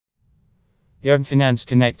Yearn Finance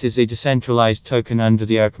Connect is a decentralized token under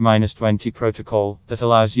the ERC-20 protocol that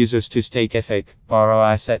allows users to stake yfic, borrow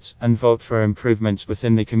assets, and vote for improvements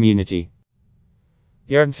within the community.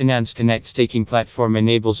 Yearn Finance Connect staking platform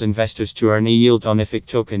enables investors to earn a yield on yfic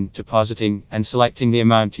token, depositing and selecting the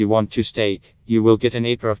amount you want to stake. You will get an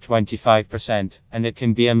APR of 25%, and it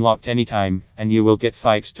can be unlocked anytime, and you will get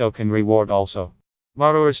yfic token reward also.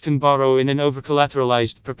 Borrowers can borrow in an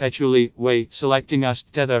over-collateralized perpetually way, selecting us,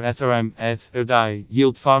 Tether, Ethereum, ETH, or DAI.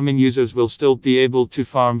 Yield farming users will still be able to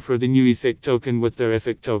farm for the new yfic token with their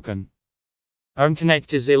yfic token. Yearn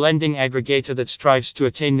Connect is a lending aggregator that strives to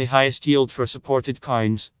attain the highest yield for supported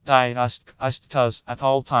coins, DAI, UST, at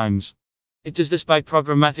all times. It does this by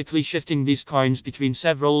programmatically shifting these coins between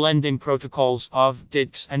several lending protocols of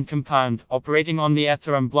DIX and Compound, operating on the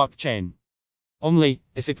Ethereum blockchain. Only,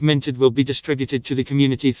 yfic minted will be distributed to the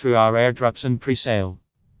community through our airdrops and pre-sale.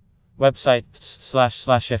 Website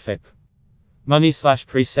 //yfic.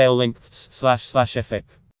 Money/pre-sale link //yfic.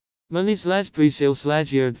 Money/pre-sale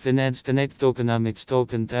 /Yearn Finance Connect tokenomics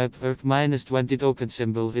token type ERC-20 token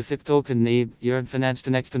symbol yfic token name Yearn Finance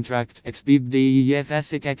Connect contract XBBD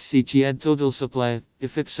yfic XCG total supply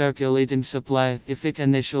yfic circulating supply yfic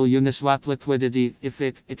initial Uniswap liquidity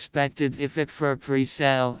yfic expected yfic for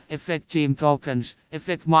pre-sale yfic team tokens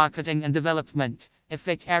yfic marketing and development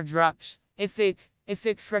yfic airdrops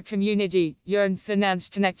yfic for community Yearn Finance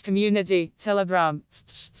Connect community Telegram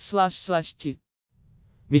 //t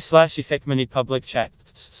Me/yfic money public chat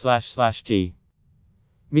 //t.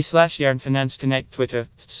 Me/Yearn Finance Connect Twitter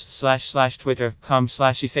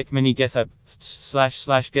 //twitter.com/yfic money GitHub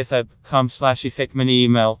 //github.com/yfic money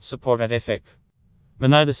email support@yfic. But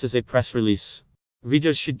now this is a press release.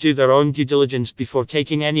 Readers should do their own due diligence before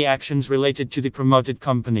taking any actions related to the promoted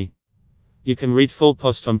company. You can read full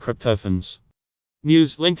post on CryptoFans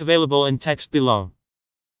News link available in text below.